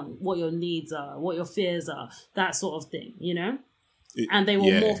you want, what your needs are, what your fears are, that sort of thing, and they will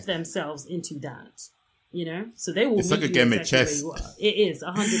morph themselves into that, So they will it's meet like a you game exactly of chess. where you are. It is,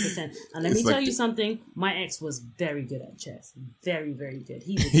 100%. And let me tell you something, my ex was very good at chess. Very, very good.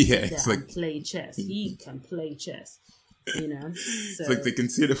 He would sit there and play chess. He can play chess. So, it's like they can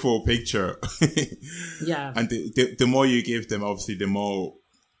see the full picture. Yeah. And the more you give them, obviously, the more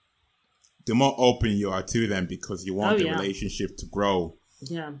open you are to them, because you want the relationship to grow.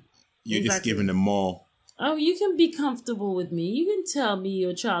 Yeah. You're just giving them more. Oh, you can be comfortable with me. You can tell me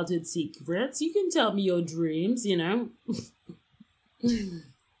your childhood secrets. You can tell me your dreams,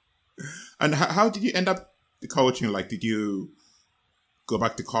 And how did you end up the coaching? Like, did you go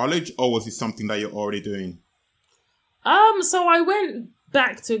back to college, or was it something that you're already doing? So I went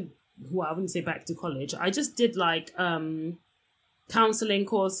back to, well, I wouldn't say back to college. I just did like, counseling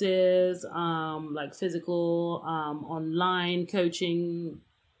courses, like physical, online coaching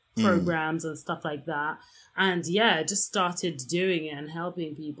programs and stuff like that. And just started doing it and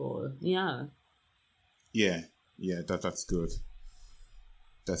helping people. Yeah. Yeah, that's good.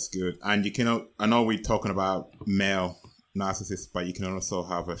 That's good. And you can, I know we're talking about male narcissists, but you can also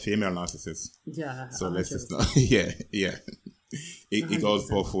have a female narcissist. Yeah. So let's just not, yeah. It goes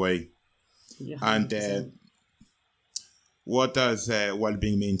both ways. Yeah, and what does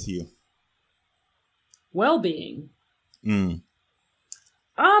well-being mean to you? Well-being?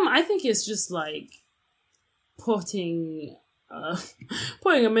 I think it's just like putting a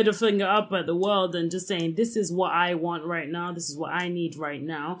middle finger up at the world and just saying, this is what I want right now. This is what I need right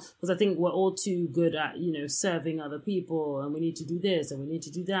now. Because I think we're all too good at, serving other people, and we need to do this and we need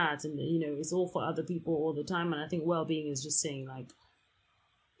to do that. And, it's all for other people all the time. And I think well-being is just saying, like,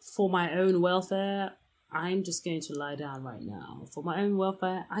 for my own welfare, I'm just going to lie down right now. For my own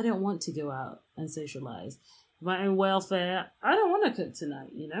welfare, I don't want to go out and socialize. For my own welfare, I don't want to cook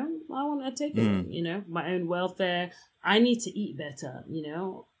tonight, I want to take it, my own welfare, I need to eat better,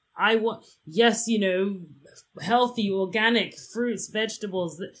 yes, healthy, organic fruits,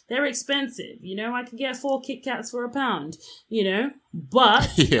 vegetables, they're expensive. I can get 4 Kit Kats for £1,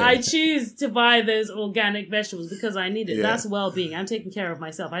 but yeah. I choose to buy those organic vegetables because I need it. Yeah. That's well-being. I'm taking care of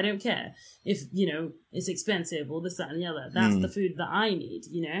myself. I don't care if, it's expensive or this, that, and the other. That's the food that I need,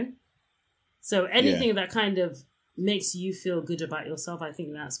 So anything that kind of makes you feel good about yourself, I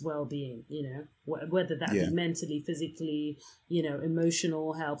think that's well-being, whether that be mentally, physically,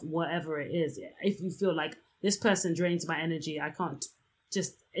 emotional health, whatever it is. If you feel like this person drains my energy, I can't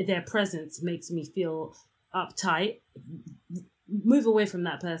their presence makes me feel uptight, move away from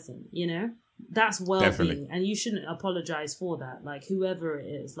that person, that's well-being. Definitely. And you shouldn't apologize for that. Like whoever it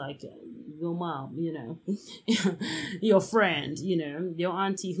is, like your mom, your friend, your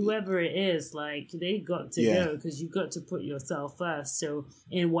auntie, whoever it is, like they got to go because you've got to put yourself first. So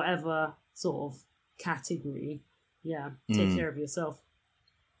in whatever sort of category, take care of yourself.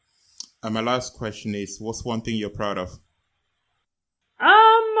 And my last question is, what's one thing you're proud of?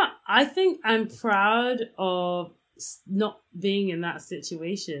 I think I'm proud of not being in that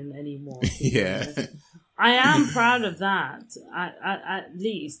situation anymore. I am proud of that. At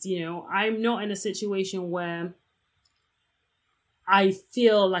least, I'm not in a situation where I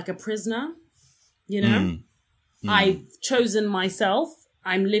feel like a prisoner, I've chosen myself.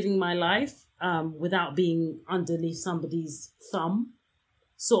 I'm living my life without being underneath somebody's thumb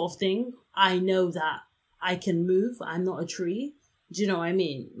sort of thing. I know that I can move. I'm not a tree. Do you know what I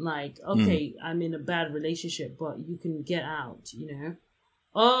mean? Like, okay, I'm in a bad relationship, but you can get out,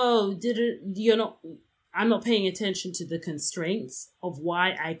 Oh, I'm not paying attention to the constraints of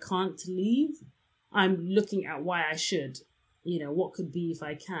why I can't leave. I'm looking at why I should, what could be if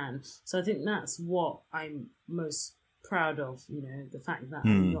I can. So I think that's what I'm most proud of, the fact that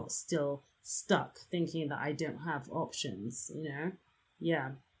I'm not still stuck thinking that I don't have options,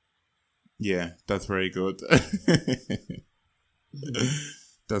 Yeah. Yeah, that's very good.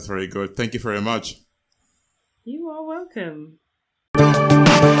 That's very good. Thank you very much. You are welcome.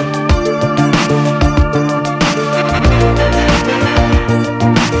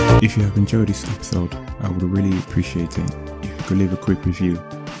 If you have enjoyed this episode, I would really appreciate it if you could leave a quick review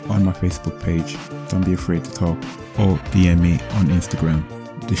on my Facebook page, Don't Be Afraid to Talk, or DM me on Instagram.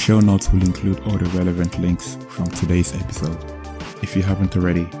 The show notes will include all the relevant links from today's episode. If you haven't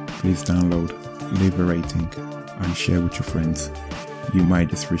already, please download, leave a rating, and share with your friends. You might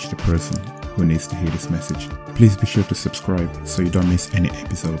just reach the person who needs to hear this message. Please be sure to subscribe so you don't miss any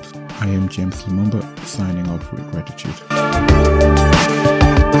episodes. I am James Lumumba, signing off with gratitude.